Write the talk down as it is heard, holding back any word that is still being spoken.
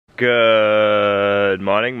Good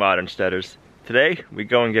morning, Modern Steaders. Today, we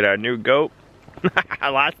go and get our new goat.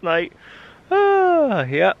 Last night,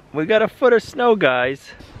 yeah, we got a foot of snow,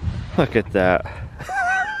 guys. Look at that.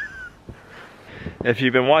 If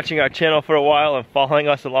you've been watching our channel for a while and following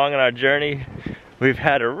us along on our journey, we've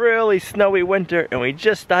had a really snowy winter and we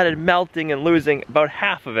just started melting and losing about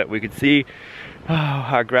half of it. We could see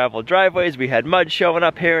our gravel driveways, we had mud showing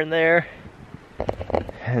up here and there,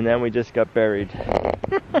 and then we just got buried.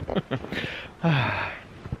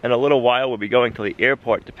 In a little while we'll be going to the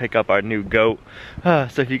airport to pick up our new goat.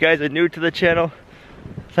 So if you guys are new to the channel,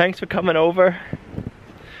 thanks for coming over.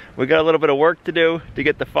 We got a little bit of work to do to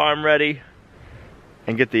get the farm ready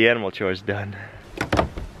and get the animal chores done.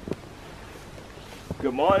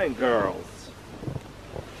 Good morning, girls.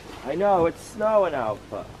 I know it's snowing out,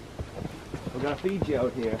 but we're gonna feed you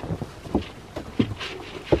out here.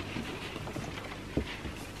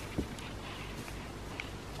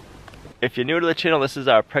 If you're new to the channel, this is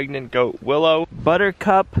our pregnant goat Willow.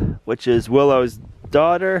 Buttercup, which is Willow's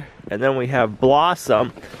daughter, and then we have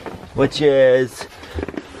Blossom, which is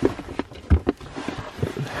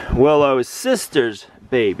Willow's sister's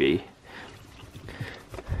baby.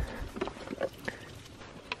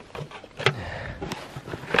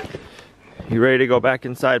 You ready to go back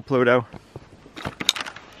inside, Pluto?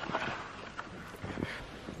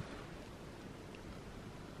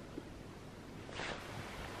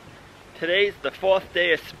 Today's the 4th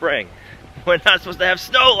day of spring. We're not supposed to have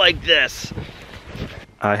snow like this.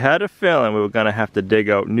 I had a feeling we were gonna have to dig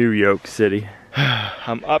out New York City.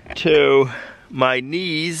 I'm up to my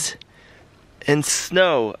knees in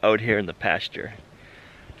snow out here in the pasture.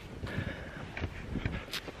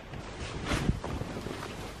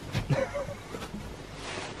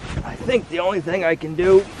 I think the only thing I can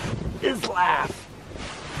do is laugh.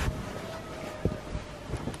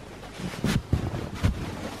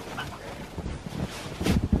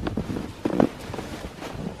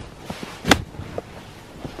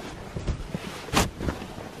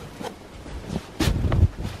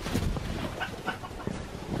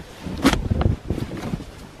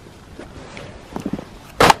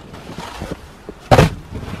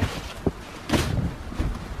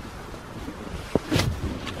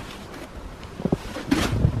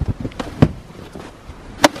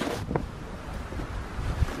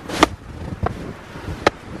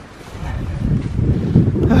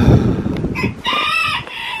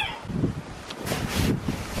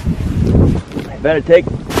 Better take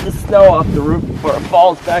the snow off the roof before it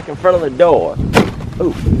falls back in front of the door.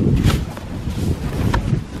 Ooh.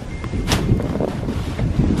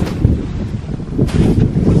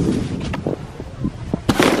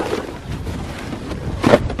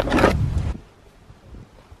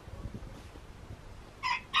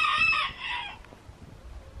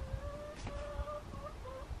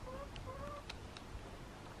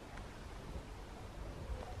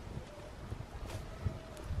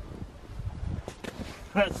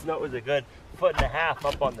 That snow was a good 1.5 feet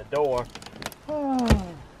up on the door.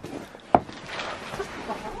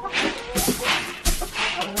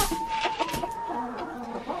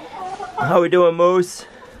 How we doing, Moose?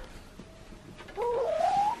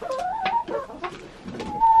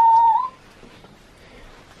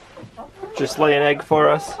 Just lay an egg for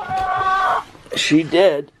us? She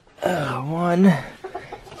did. One.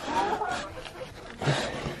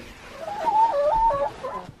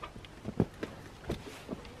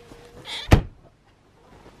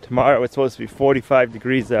 Tomorrow it's supposed to be 45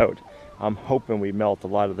 degrees out. I'm hoping we melt a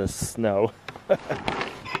lot of this snow.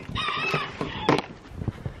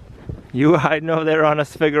 You hiding over there on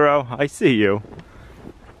us, Figaro? I see you.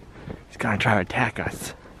 He's gonna try to attack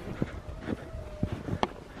us.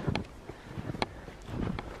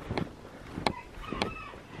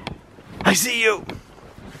 I see you!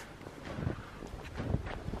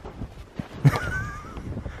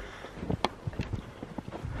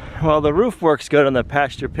 Well, the roof works good on the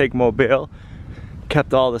pasture pig mobile.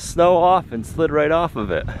 Kept all the snow off and slid right off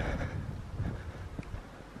of it.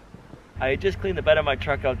 I had just cleaned the bed of my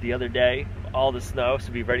truck out the other day, all the snow,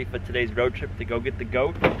 so be ready for today's road trip to go get the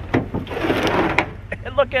goat.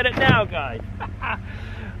 And look at it now, guys.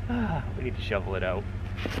 We need to shovel it out.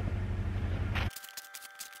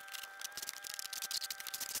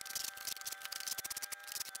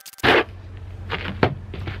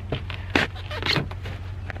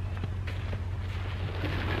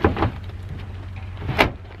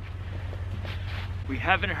 We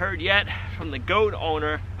haven't heard yet from the goat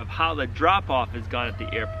owner of how the drop-off has gone at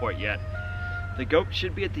the airport yet. The goat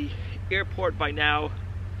should be at the airport by now,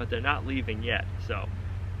 but they're not leaving yet. So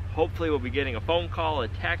hopefully we'll be getting a phone call, a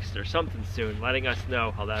text, or something soon letting us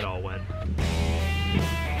know how that all went.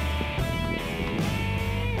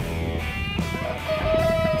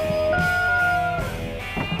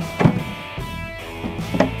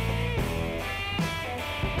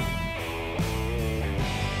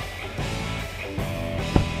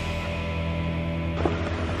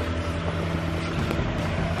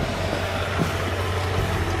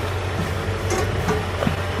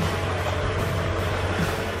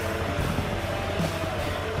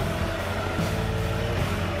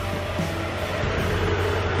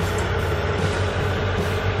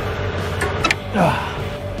 I'm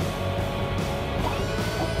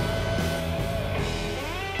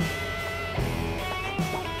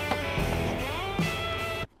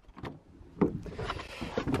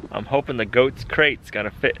hoping the goat's crate's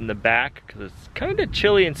gonna fit in the back because it's kind of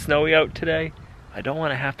chilly and snowy out today. I don't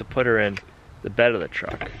want to have to put her in the bed of the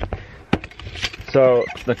truck. So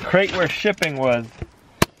the crate we're shipping was,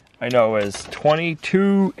 I know, is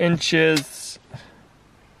 22 inches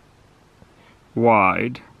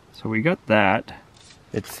wide. So we got that.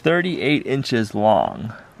 It's 38 inches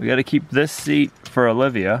long. We got to keep this seat for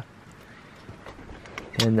Olivia.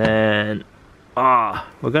 And then,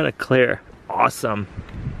 we're gonna clear. Awesome.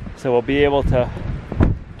 So we'll be able to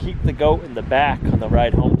keep the goat in the back on the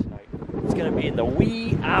ride home tonight. It's gonna be in the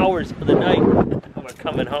wee hours of the night when we're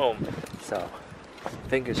coming home. So,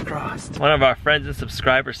 fingers crossed. One of our friends and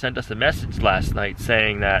subscribers sent us a message last night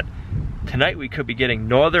saying that tonight we could be getting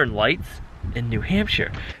northern lights in New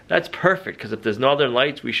Hampshire. That's perfect, because if there's northern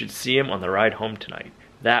lights, we should see them on the ride home tonight.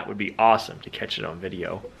 That would be awesome to catch it on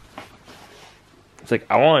video. It's like,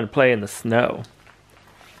 I want to play in the snow.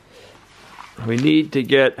 We need to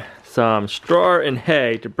get some straw and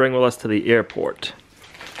hay to bring with us to the airport.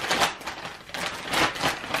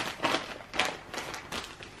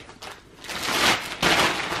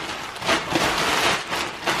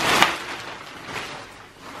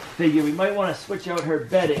 Figure we might want to switch out her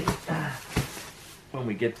bedding when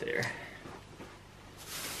we get there.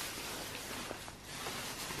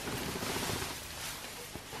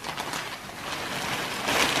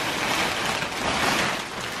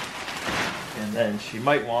 And then she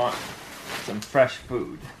might want some fresh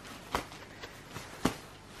food.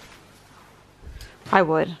 I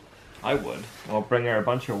would. I would. I'll bring her a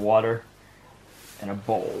bunch of water and a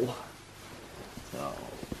bowl. So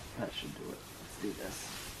that should do it. Let's do this.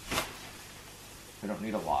 We don't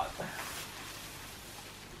need a lot.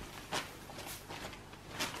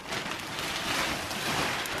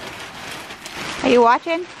 Are you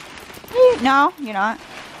watching? No, you're not.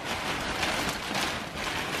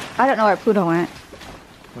 I don't know where Pluto went.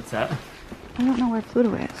 What's that? I don't know where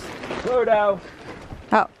Pluto is. Pluto!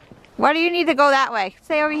 Oh. Why do you need to go that way?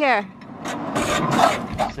 Stay over here.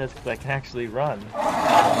 She says because I can actually run.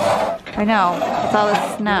 I know. It's all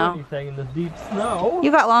this snow. Anything in the deep snow.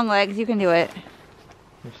 You got long legs. You can do it.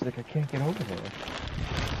 And she's like, I can't get over there.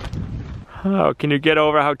 Oh, can you get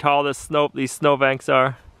over how tall these snowbanks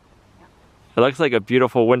are? It looks like a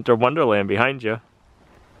beautiful winter wonderland behind you.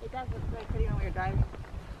 It does look like pretty when we're driving.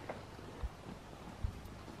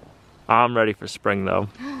 I'm ready for spring though.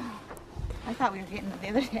 I thought we were getting it the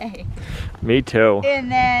other day. Me too.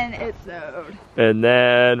 And then it snowed. And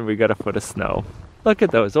then we got a foot of snow. Look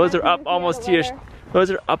at those. Those are up almost to your.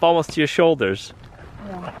 Those are up almost to your shoulders.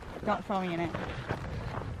 No, don't throw me in it.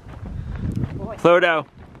 Boy. Pluto,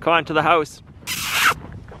 come on to the house.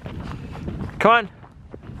 Come on.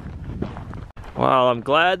 Well, I'm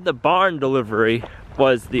glad the barn delivery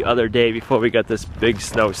was the other day before we got this big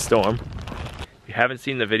snowstorm. If you haven't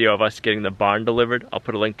seen the video of us getting the barn delivered, I'll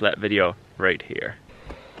put a link to that video right here.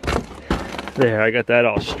 There, I got that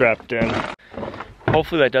all strapped in.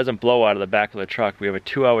 Hopefully that doesn't blow out of the back of the truck. We have a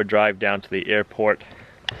 2-hour drive down to the airport.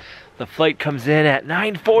 The flight comes in at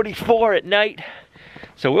 9:44 at night.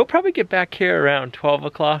 So we'll probably get back here around 12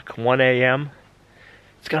 o'clock, 1 a.m.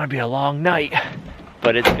 It's gonna be a long night,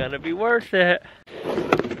 but it's gonna be worth it.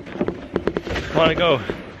 I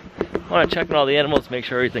wanna check on all the animals, make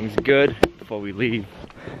sure everything's good before we leave.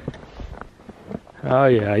 Oh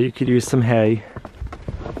yeah, you could use some hay.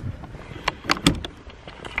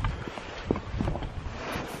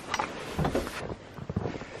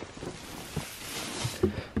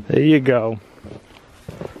 There you go.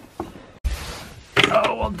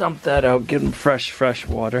 Oh, we'll dump that out, give them fresh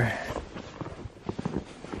water.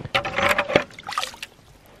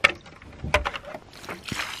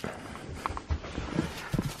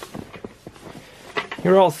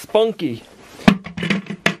 You're all spunky.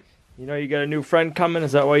 You know you got a new friend coming?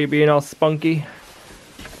 Is that why you're being all spunky?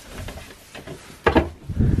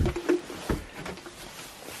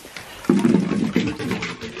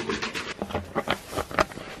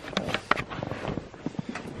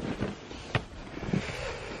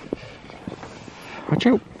 Watch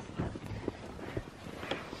out.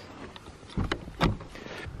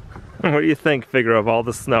 What do you think, figure, of all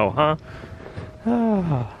the snow, huh?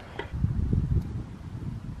 Oh.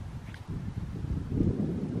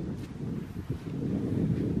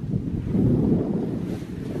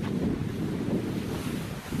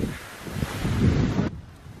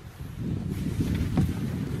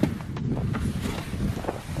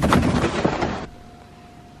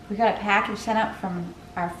 We got a package sent up from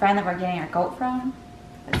our friend that we're getting our goat from.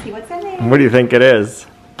 Let's see what's in there. What do you think it is?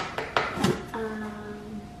 Well,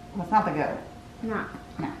 it's not the goat. No.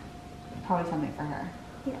 No. Probably something for her.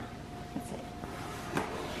 Yeah. Let's see.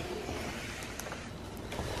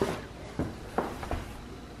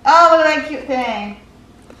 Oh, look at that cute thing.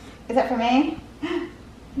 Is that for me?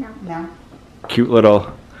 No. No. Cute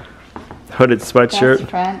little hooded sweatshirt. Best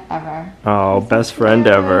friend ever. Oh, best friend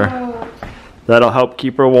Cute. ever. That'll help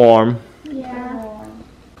keep her warm. Yeah.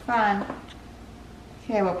 Fun.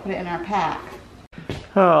 Okay, we'll put it in our pack.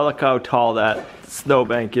 Oh, look how tall that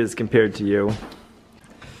snowbank is compared to you.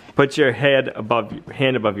 Put your hand above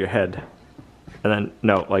your head. And then,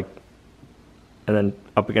 no, like, and then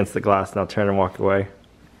up against the glass, and I'll turn and walk away.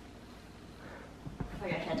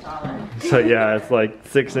 Like a head taller. So yeah, it's like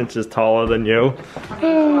 6 inches taller than you.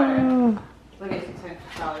 Look at 6 inches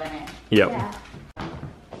taller than me. Yep. Yeah.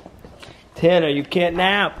 Tanner, you can't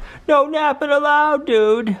nap. No napping allowed,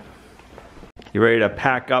 dude. You ready to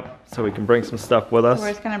pack up so we can bring some stuff with us? We're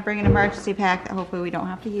just gonna bring an emergency pack that hopefully we don't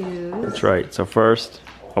have to use. That's right. So first,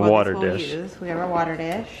 a water dish. We have our water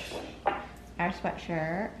dish, our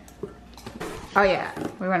sweatshirt. Oh yeah,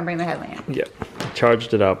 we want to bring the headlamp. Yep.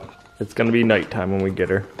 Charged it up. It's gonna be nighttime when we get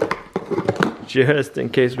her. Just in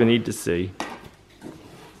case we need to see.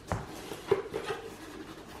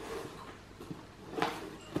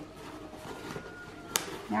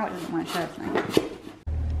 Now it doesn't want to show us night.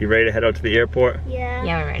 You ready to head out to the airport? Yeah.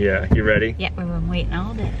 Yeah, we're ready. Yeah, you ready? Yeah, we've been waiting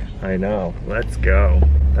all day. I know. Let's go.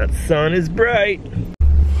 That sun is bright.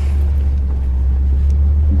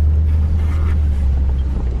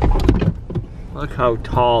 Look how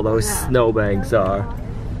tall those snowbanks are.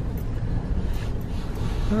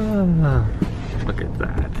 Ah, look at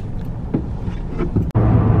that.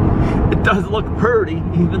 It does look pretty,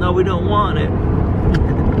 even though we don't want it. We've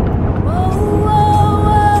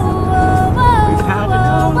had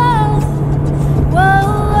enough.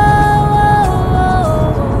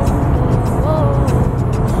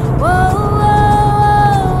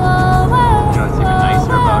 You know what's even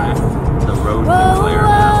nicer about it? The roads are clear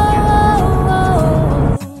now.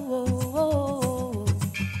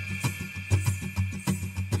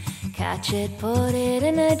 Catch it, put it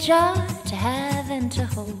in a jar to have and to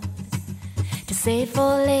hold. To save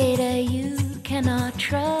for later, you cannot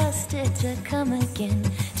trust it to come again.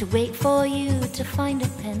 To wait for you to find a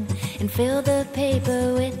pen and fill the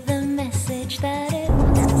paper with the message that it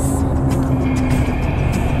wants to send.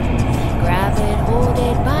 Grab it, hold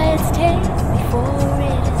it by its tail before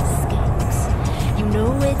it escapes. You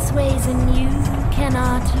know its ways and you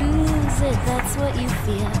cannot lose it, that's what you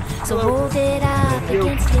fear. So hold it up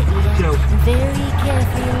against your ear and very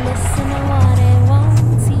carefully listen to what it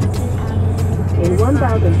wants you to hear. In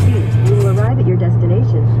 1,000 feet, you will arrive at your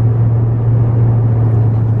destination.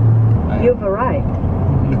 You've arrived.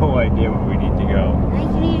 No idea where we need to go. I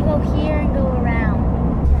think you need to go here and go around.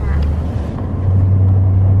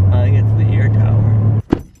 I think it's the air tower.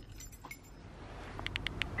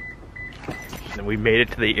 And we made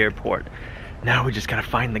it to the airport. Now we just gotta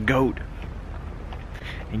find the goat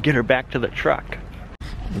and get her back to the truck.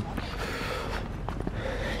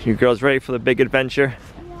 You girls ready for the big adventure?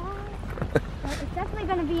 Yeah. Well, it's definitely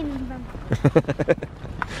going to be in November.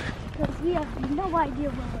 Because we have no idea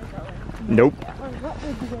where we're going. Nope. Or what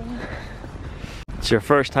we're doing. It's your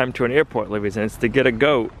first time to an airport, Libby's, and it's to get a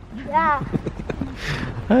goat. Yeah.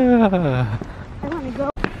 Ah. I want to go.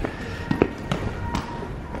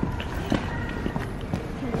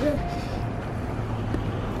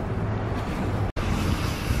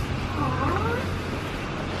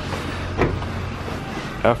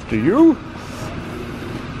 After you?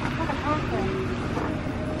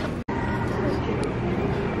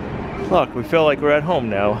 Look, we feel like we're at home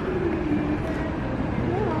now.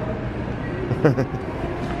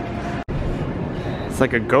 It's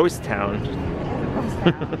like a ghost town.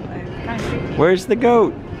 Where's the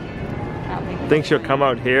goat? Think she'll come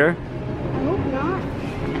out here? I hope not.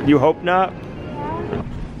 You hope not? Yeah.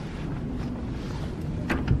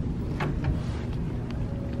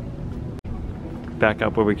 Back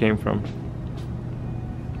up where we came from.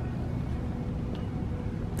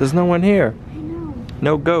 There's no one here. I know.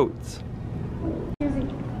 No goats.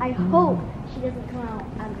 I hope she doesn't come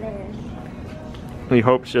out of there. We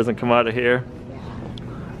hope she doesn't come out of here.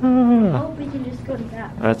 I Ah, hope we can just go to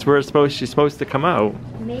that. that's where she's supposed to come out.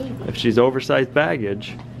 Maybe. If she's oversized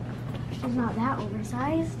baggage. She's not that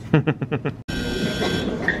oversized.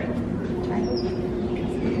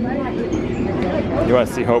 You want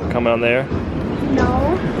to see Hope coming on there?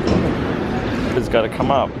 No. It's got to come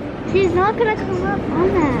up. She's not going to come up on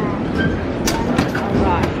that. Oh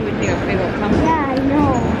gosh, you would think a big old company. Yeah, I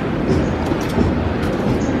know.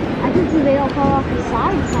 I hopefully they don't fall off the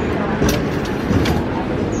side sometimes.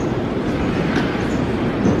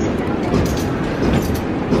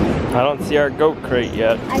 I don't see our goat crate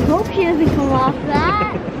yet. I hope she doesn't come off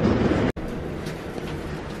that.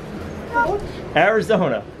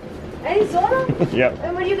 Arizona. Arizona? Yep.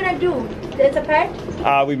 And what are you gonna do? It's a pet?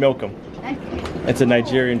 We milk them. It's a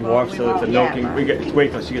Nigerian dwarf, so it's a milking.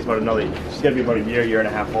 Wait till she gets about another. She's gonna be about a year and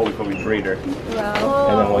a half old before we breed her. Wow.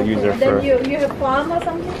 And then we'll use her for. Then you have a farm or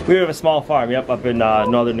something? We have a small farm. Yep, up in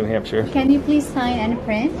northern New Hampshire. Can you please sign and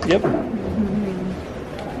print? Yep.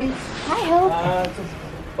 Hi, Hope.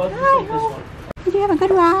 Hi, Hope. Did you have a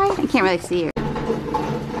good ride? I can't really see her. I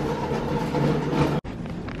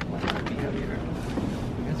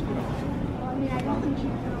mean, I don't think she's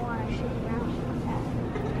gonna want to shake around like that.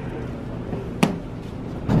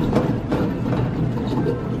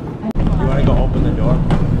 You want to go open the door?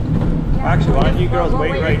 Actually, why don't you girls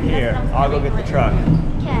wait right here? I'll go get the truck,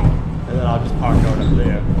 Okay. and then I'll just park out up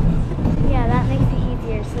there. Yeah, that makes it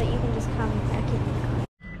easier so that you can just come back in.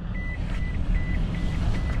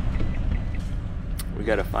 We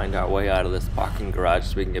gotta find our way out of this parking garage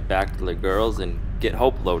so we can get back to the girls and get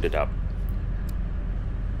Hope loaded up.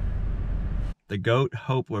 The goat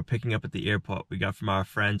Hope we're picking up at the airport we got from our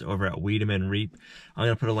friends over at Wiedemann Reap. I'm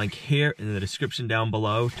gonna put a link here in the description down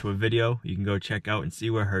below to a video you can go check out and see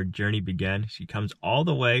where her journey began. She comes all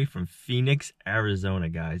the way from Phoenix, Arizona,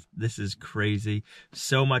 guys. This is crazy.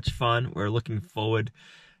 So much fun. We're looking forward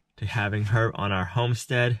to having her on our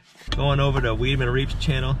homestead. Go on over to Wiedemann Reap's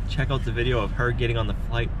channel, check out the video of her getting on the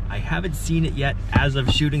flight. I haven't seen it yet as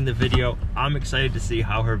of shooting the video. I'm excited to see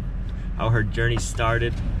how her journey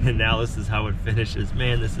started, and now this is how it finishes.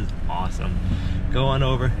 Man, this is awesome. Go on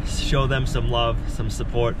over, show them some love, some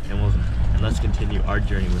support, and let's continue our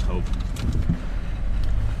journey with Hope.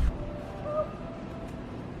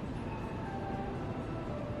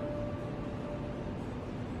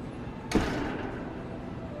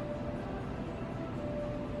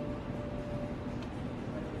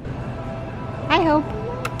 Hi, Hope.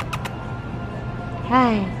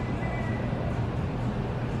 Hi.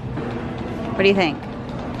 What do you think?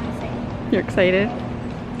 You're excited?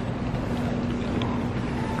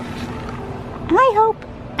 Hi, Hope.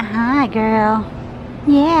 Hi, girl.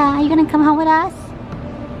 Yeah, are you gonna come home with us?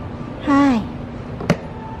 Hi.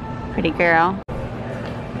 Pretty girl.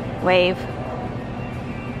 Wave.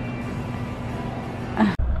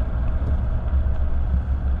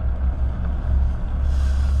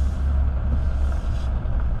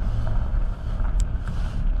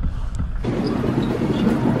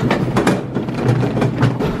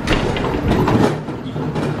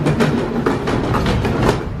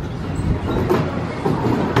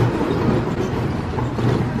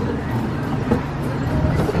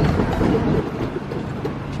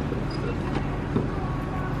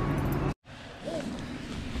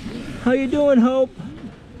 How you doing, Hope?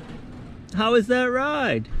 How is that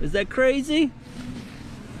ride? Is that crazy?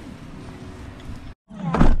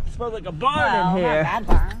 It smells like a barn in here. Not a bad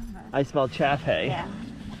barn. I smell chaff hay. Yeah.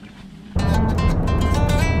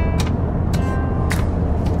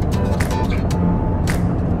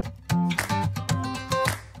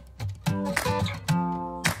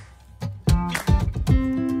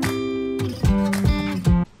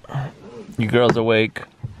 You girls awake?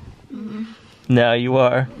 Now you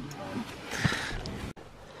are.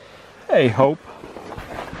 Hey, Hope.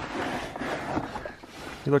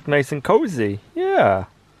 You look nice and cozy. Yeah.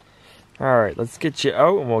 All right, let's get you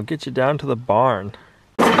out and we'll get you down to the barn.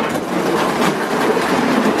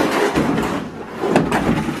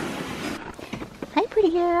 Hi, pretty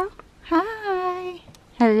girl. Hi.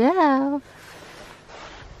 Hello.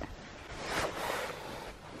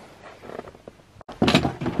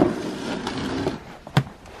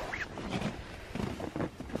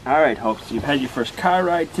 All right, Hope, so you've had your first car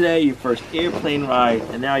ride today, your first airplane ride,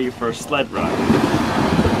 and now your first sled ride.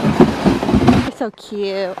 You're so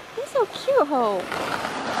cute. You're so cute, Hope.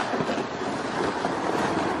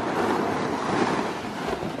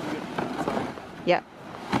 Yep.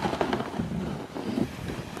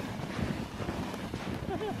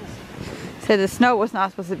 So the snow was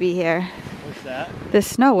not supposed to be here. What's that? The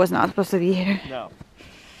snow was not supposed to be here. No.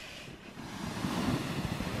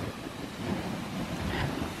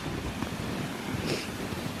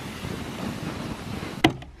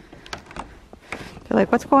 They're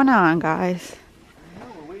like, what's going on, guys? I know,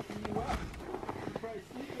 we're waking you up. You're probably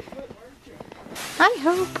sleeping good, aren't you? Hi,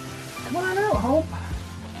 Hope. Come on out, Hope.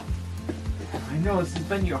 I know, this has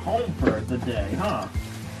been your home for the day, huh?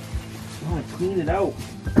 You want to clean it out.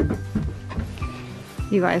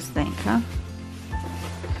 You guys think, huh?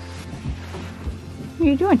 What are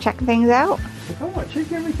you doing? Checking things out? Come on,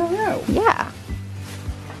 check everything out. Yeah.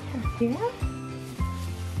 Yeah.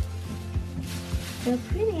 So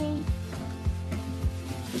pretty.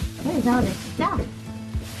 What is all this stuff?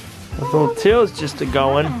 Those little tails just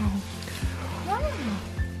a-going. Wow.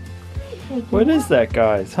 What is that,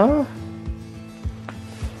 guys, huh?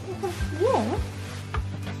 Yeah.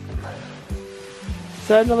 Is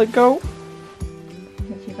that another goat?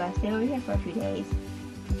 But you gotta stay over here for a few days.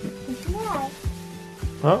 Why?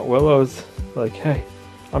 Oh, Willow's like, hey,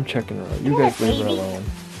 I'm checking her out. You guys leave her alone.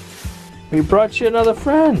 We brought you another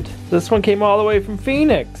friend. This one came all the way from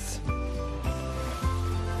Phoenix.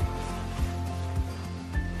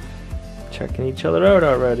 Checking each other out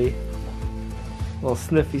already. Little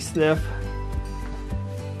sniffy sniff.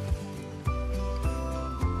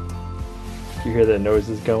 You hear their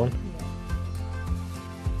noses going?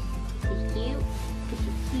 She's cute. She's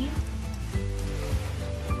cute.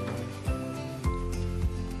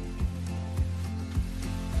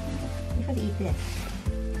 You gotta eat this.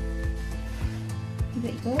 Is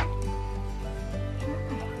it good? Try.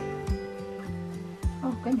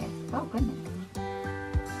 Oh goodness. Oh goodness.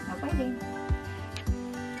 No biting.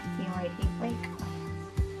 See where it tastes like?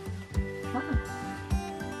 Oh.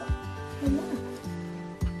 Good luck.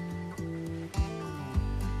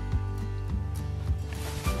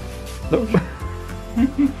 Nope.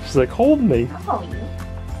 She's like, hold me. I'll hold you.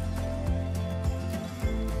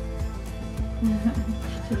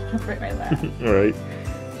 Just jump right in my lap. Alright.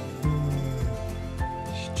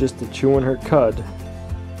 She's just chewing her cud.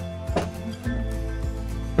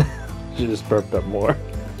 She just burped up more.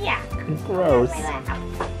 Yeah. Gross. Right my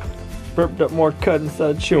lap. Burped up more cud instead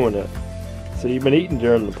of chewing it. So you've been eating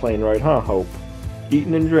during the plane ride, huh, Hope?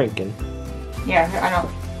 Eating and drinking. Yeah, I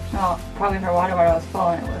don't. No, probably her water bottle was full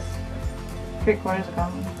and it was 3/4 of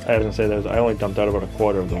gone. I was gonna say I only dumped out about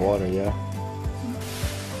 1/4 of the water, yeah.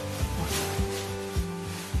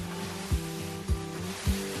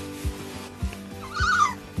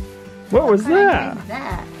 What was that? What is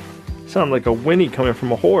that? Sounded like a whinny coming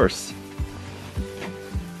from a horse.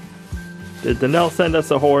 Did Danelle send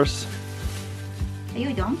us a horse? Are you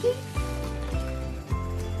a donkey?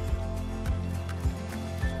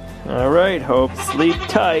 Alright, Hope, sleep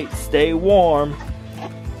tight, stay warm.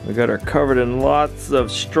 We got her covered in lots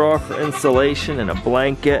of straw for insulation and a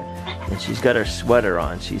blanket, and she's got her sweater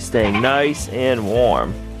on. She's staying nice and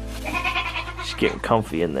warm. She's getting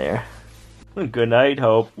comfy in there. Good night,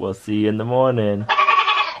 Hope. We'll see you in the morning.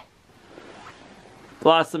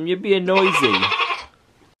 Blossom, you're being noisy.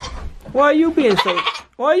 Why are you being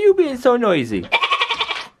so noisy?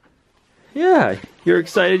 Yeah, you're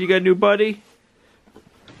excited you got a new buddy?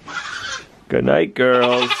 Good night,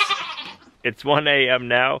 girls. It's 1 a.m.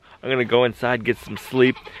 now. I'm gonna go inside, get some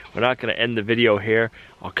sleep. We're not gonna end the video here.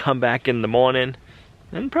 I'll come back in the morning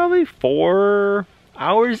in probably 4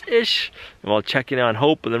 hours-ish, and we'll check in on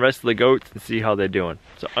Hope and the rest of the goats and see how they're doing.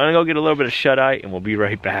 So I'm gonna go get a little bit of shut-eye and we'll be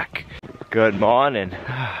right back. Good morning.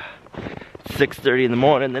 6:30 in the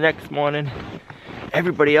morning the next morning.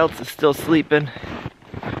 Everybody else is still sleeping.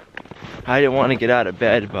 I didn't want to get out of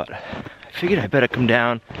bed, but I figured I better come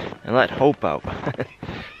down and let Hope out.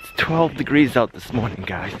 It's 12 degrees out this morning,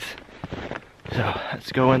 guys. So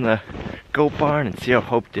let's go in the goat barn and see how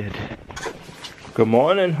Hope did. Good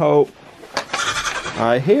morning, Hope.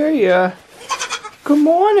 I hear ya. Good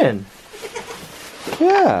morning.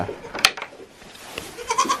 Yeah.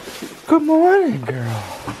 Good morning, girl.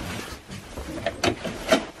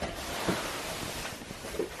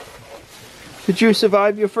 Did you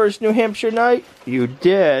survive your first New Hampshire night? You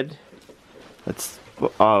did.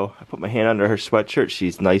 Oh, I put my hand under her sweatshirt.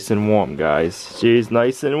 She's nice and warm, guys. She's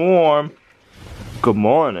nice and warm. Good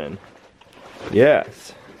morning.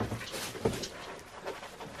 Yes.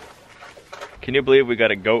 Can you believe we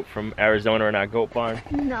got a goat from Arizona in our goat barn?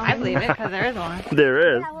 No. I believe it because there is one.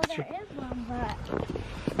 There is. Yeah, well, there is one,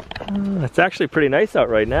 but It's actually pretty nice out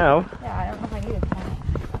right now. Yeah, I don't know if I need it.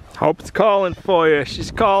 Hope's calling for you.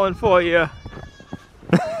 She's calling for you.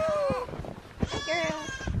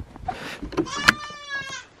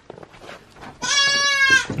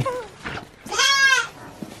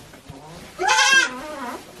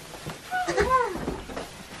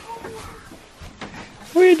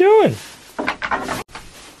 What are you doing?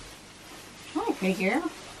 Hi, figure.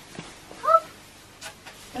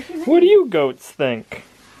 What do you goats think?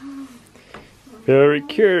 Very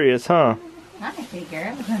curious, huh? Hi,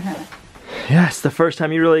 figure. Yeah, it's the first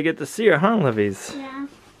time you really get to see her, huh, Livy's? yeah.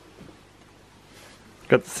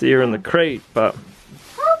 Got to see her in the crate, but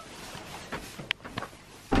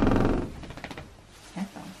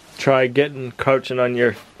try crouching on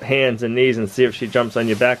your hands and knees and see if she jumps on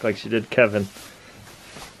your back like she did Kevin.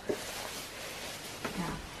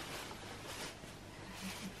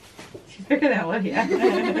 Look at that one, yeah.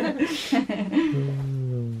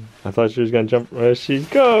 I thought she was gonna jump where she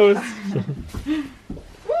goes. No.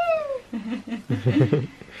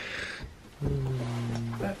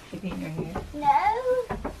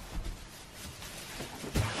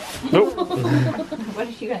 Nope. What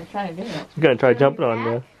is she gonna try to do? She's gonna try jumping on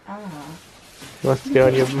you. Oh. She wants to get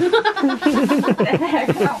on you. I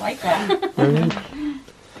don't like that.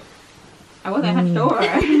 I wasn't sure.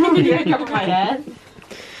 You're gonna cover my head?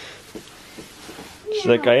 She's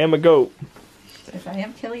like, I am a goat. Yes, I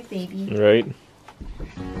am Chili's baby. Right.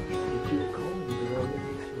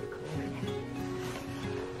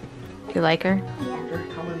 You like her? Yeah.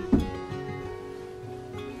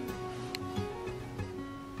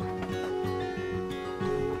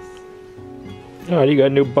 Oh, you got a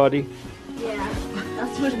new buddy. Yeah.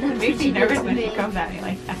 That's what It makes me nervous when she comes at me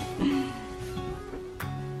like that.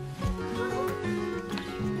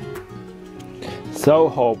 So,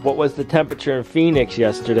 Hope, what was the temperature in Phoenix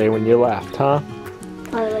yesterday when you left, huh?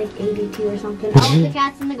 Probably like 82 or something. Oh, the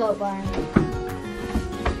cat's in the goat barn.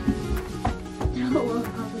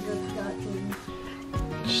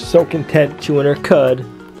 She's so content chewing her cud.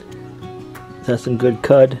 Is that some good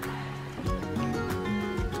cud?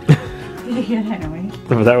 Yeah, I know.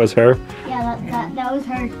 Oh, that was her? Yeah, that was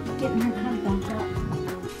her getting her cub back up.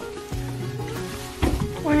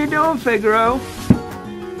 What are you doing, Figaro?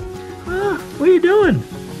 What are you doing?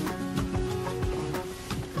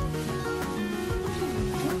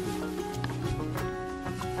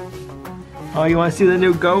 Oh, you want to see the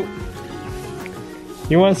new goat?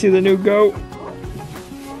 You want to see the new goat?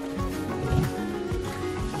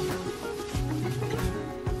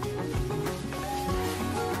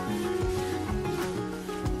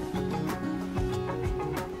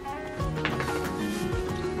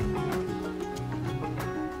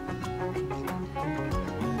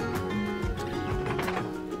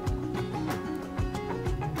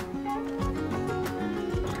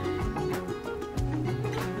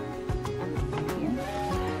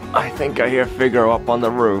 I think I hear Figaro up on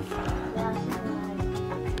the roof.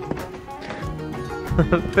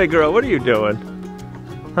 Figaro, what are you doing?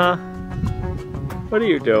 Huh? What are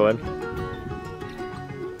you doing?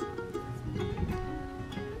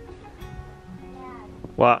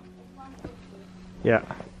 What? Yeah.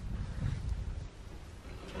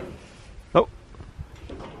 Oh.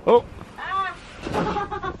 Oh.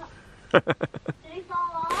 Did he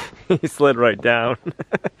fall off? He slid right down.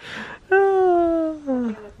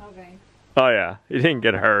 Oh yeah, you didn't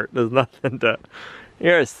get hurt. There's nothing to...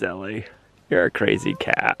 You're silly. You're a crazy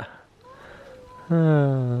cat.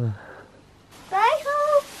 Bye,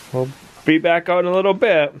 Hope. We'll be back out in a little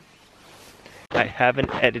bit. I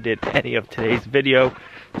haven't edited any of today's video,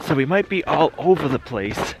 so we might be all over the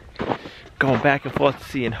place. Going back and forth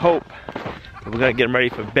seeing Hope. But we're gonna get him ready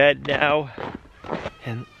for bed now.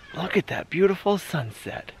 And look at that beautiful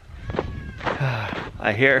sunset.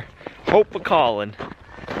 I hear Hope a-calling.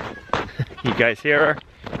 You guys hear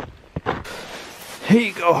her? Here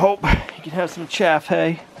you go, Hope. You can have some chaff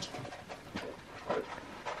hay.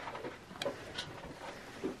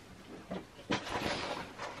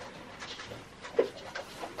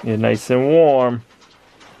 You're nice and warm.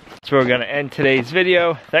 So we're gonna end today's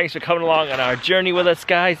video. Thanks for coming along on our journey with us,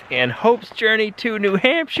 guys, and Hope's journey to New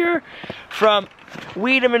Hampshire from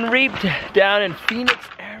Weedham and Reap down in Phoenix,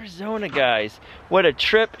 Arizona, guys. What a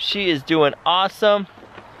trip. She is doing awesome.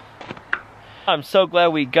 I'm so glad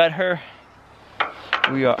we got her.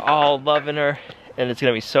 We are all loving her, and it's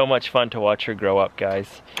gonna be so much fun to watch her grow up,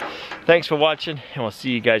 guys. Thanks for watching, and we'll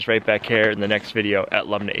see you guys right back here in the next video at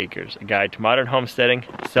Lumnah Acres, a guide to modern homesteading,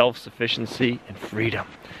 self-sufficiency, and freedom.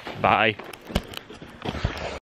 Bye.